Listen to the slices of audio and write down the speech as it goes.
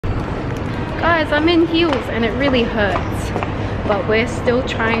Guys, I'm in heels and it really hurts, but we're still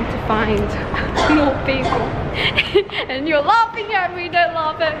trying to find more people. And you're laughing at me, don't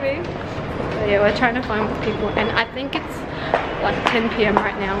laugh at me. But yeah, we're trying to find more people, and I think it's like 10 p.m.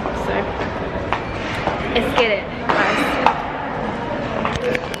 right now, so let's get it, guys.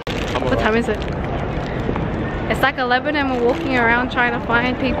 What time is it? It's like 11 and we're walking around trying to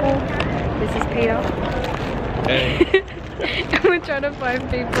find people. This is Peter. Hey. And we're trying to find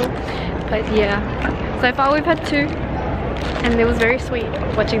people. But yeah, so far we've had 2 and it was very sweet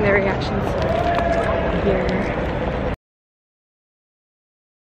watching their reactions. Yeah.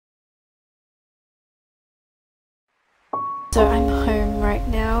 So I'm home right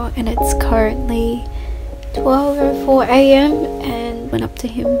now and it's currently 12:04 a.m. and went up to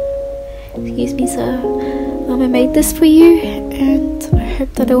him. Excuse me, sir. I made this for you and I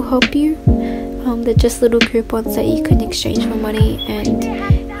hope that it'll help you. They're just little coupons that you can exchange for money, and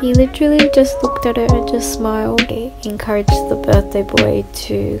he literally just looked at it and just smiled. He encouraged the birthday boy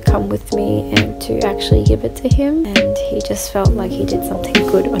to come with me and to actually give it to him, and he just felt like he did something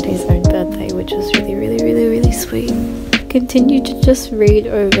good on his own birthday, which was really sweet. Continued to just read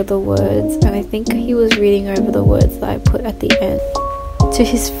over the words, and I think he was reading over the words that I put at the end. To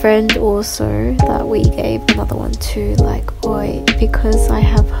his friend also, that we gave another one to, like, boy, because I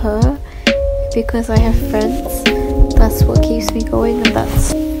have her, because I have friends, that's what keeps me going, and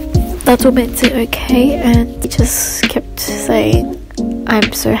that's what makes it okay. And he just kept saying,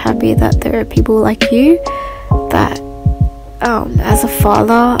 I'm so happy that there are people like you, that as a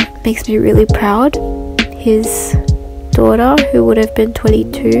father makes me really proud. His daughter, who would have been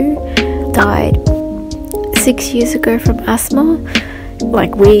 22, died 6 years ago from asthma.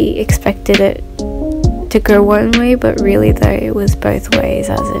 Like, we expected it to go one way, but really though it was both ways,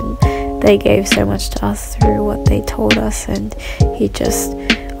 as in they gave so much to us through what they told us. And he just,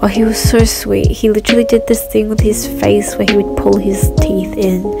 oh, he was so sweet. He literally did this thing with his face where he would pull his teeth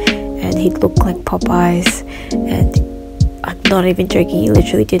in and he'd look like Popeyes, and I'm not even joking, he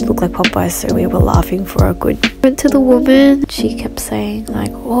literally did look like Popeyes, so we were laughing for a good. Went to the woman, she kept saying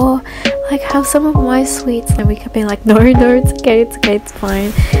like, oh, like, have some of my sweets, and we kept being like, no, it's okay, it's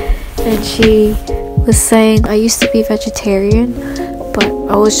fine. And she was saying, I used to be vegetarian, but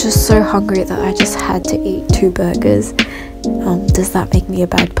I was just so hungry that I just had to eat 2 burgers. Does that make me a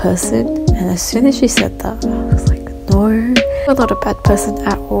bad person? And as soon as she said that, I was like, no, I'm not a bad person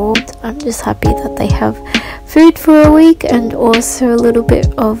at all. I'm just happy that they have food for a week, and also a little bit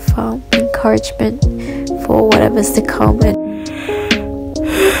of encouragement for whatever's to come. And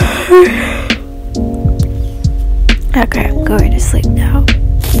okay, I'm going to sleep now.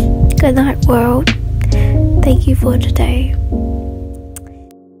 Good night, world. Thank you for today.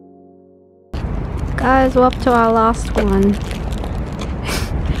 Guys, we're up to our last one.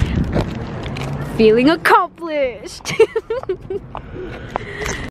 Feeling accomplished.